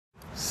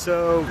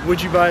So,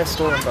 would you buy a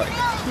stolen bike?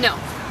 No.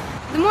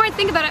 The more I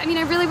think about it,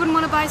 I really wouldn't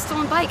want to buy a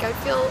stolen bike. I would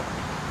feel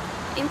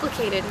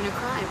implicated in a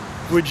crime.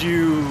 Would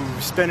you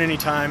spend any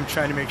time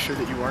trying to make sure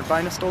that you weren't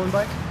buying a stolen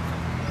bike?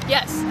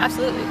 Yes,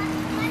 absolutely.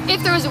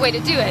 If there was a way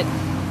to do it,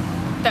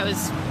 that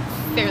was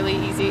fairly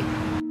easy.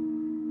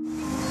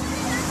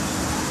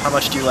 How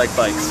much do you like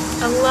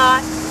bikes? A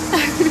lot.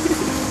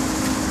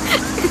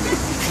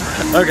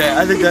 Okay,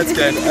 I think that's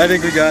good. I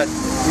think we got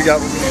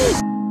what we need.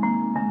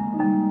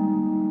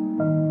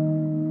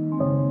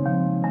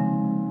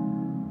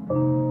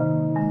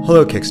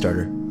 Hello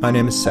Kickstarter, my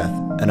name is Seth,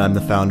 and I'm the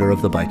founder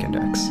of the Bike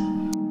Index.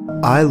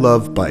 I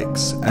love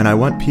bikes, and I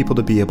want people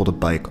to be able to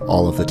bike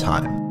all of the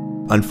time.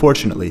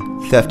 Unfortunately,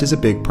 theft is a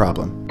big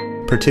problem,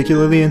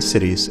 particularly in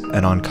cities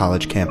and on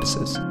college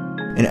campuses.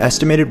 An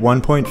estimated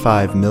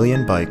 1.5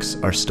 million bikes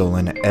are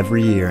stolen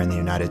every year in the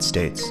United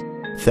States.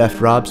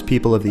 Theft robs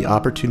people of the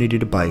opportunity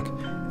to bike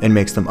and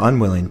makes them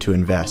unwilling to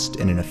invest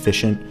in an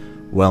efficient,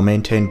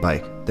 well-maintained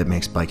bike that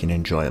makes biking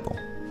enjoyable.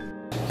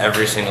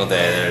 Every single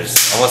day,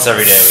 almost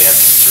every day we have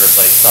to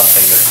replace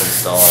something that's been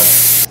stolen.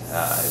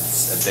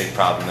 It's a big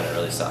problem and it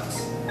really sucks.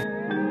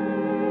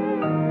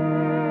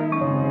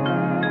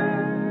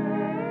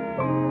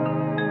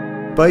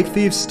 Bike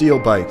thieves steal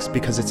bikes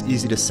because it's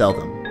easy to sell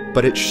them,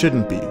 but it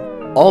shouldn't be.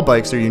 All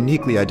bikes are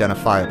uniquely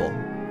identifiable.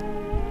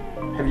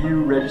 Have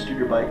you registered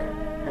your bike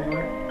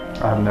anywhere?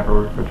 I've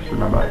never registered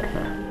my bike.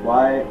 No.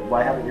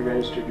 Why haven't you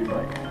registered your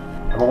bike?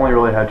 I've only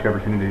really had two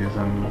opportunities,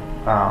 and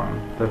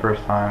the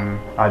first time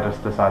I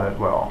just decided,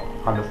 well,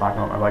 I'm just not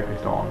going to let my bike be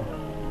stolen,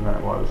 and then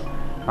it was.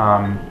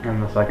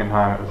 And the second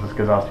time it was just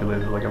because I was too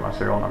lazy to look at my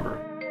serial number.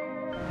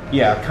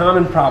 Yeah, a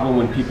common problem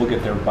when people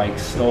get their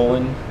bikes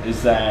stolen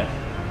is that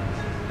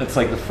it's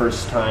like the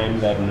first time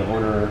that an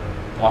owner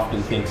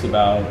often thinks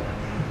about,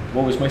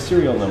 what was my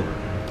serial number?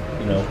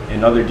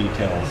 And other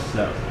details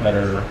that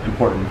are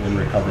important when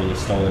recovering a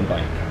stolen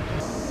bike.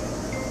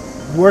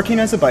 Working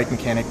as a bike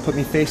mechanic put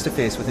me face to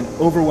face with an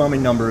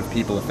overwhelming number of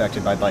people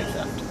affected by bike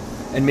theft,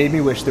 and made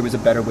me wish there was a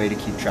better way to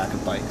keep track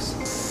of bikes.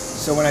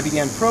 So when I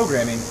began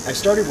programming, I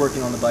started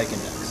working on the Bike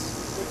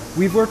Index.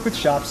 We've worked with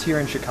shops here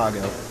in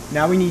Chicago.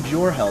 Now we need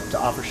your help to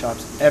offer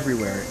shops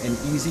everywhere an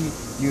easy,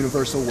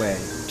 universal way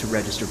to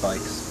register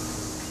bikes.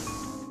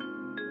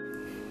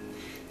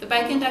 The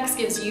Bike Index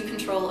gives you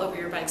control over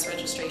your bike's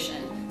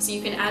registration, so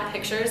you can add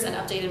pictures and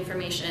update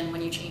information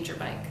when you change your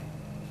bike.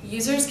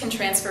 Users can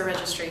transfer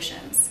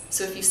registrations,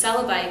 so if you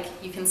sell a bike,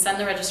 you can send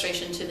the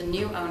registration to the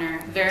new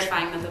owner,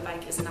 verifying that the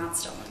bike is not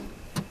stolen.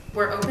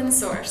 We're open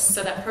source,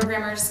 so that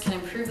programmers can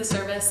improve the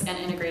service and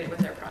integrate it with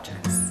their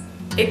projects.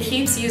 It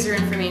keeps user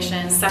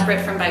information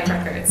separate from bike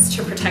records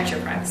to protect your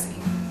privacy.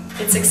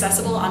 It's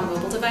accessible on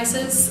mobile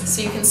devices,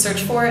 so you can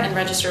search for and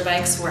register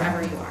bikes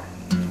wherever you are.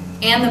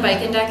 And the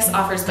Bike Index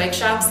offers bike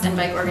shops and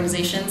bike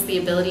organizations the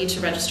ability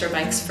to register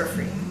bikes for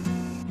free.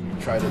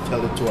 Try to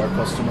tell it to our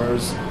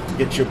customers,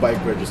 get your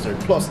bike registered.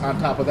 Plus, on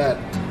top of that,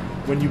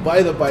 when you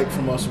buy the bike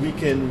from us, we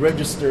can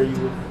register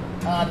you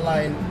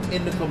online,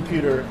 in the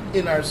computer,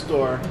 in our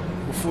store,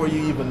 before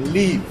you even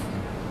leave.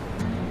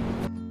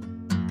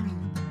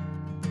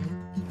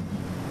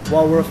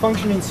 While we're a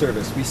functioning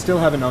service, we still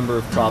have a number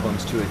of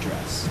problems to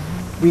address.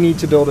 We need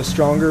to build a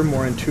stronger,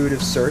 more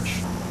intuitive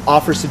search,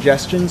 offer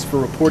suggestions for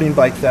reporting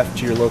bike theft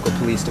to your local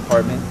police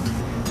department,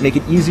 make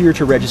it easier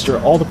to register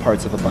all the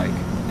parts of a bike,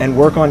 and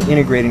work on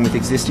integrating with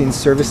existing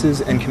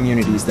services and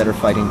communities that are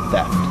fighting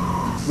theft.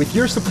 With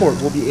your support,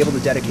 we'll be able to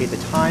dedicate the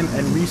time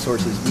and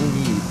resources we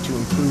need to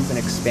improve and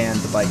expand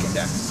the Bike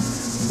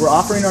Index. We're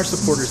offering our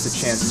supporters the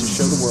chance to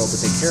show the world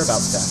that they care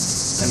about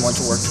theft and want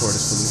to work toward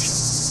a solution.